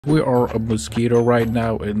We are a mosquito right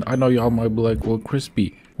now, and I know y'all might be like, well,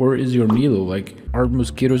 Crispy, where is your needle? Like, are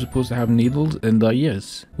mosquitoes supposed to have needles? And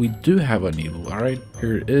yes, we do have a needle. All right,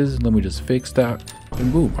 here it is. Let me just fix that,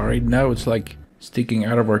 and boom. All right, now it's like sticking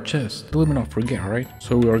out of our chest. Let me not forget. All right,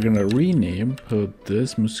 so we are gonna rename, put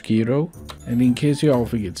this mosquito, and in case y'all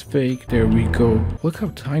think it's fake, there we go. Look how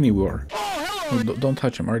tiny we are. Oh, don't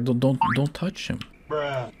touch him. All right, don't touch him.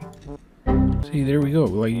 Bruh. See, there we go.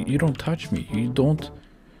 Like, you don't touch me. You don't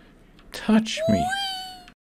touch me.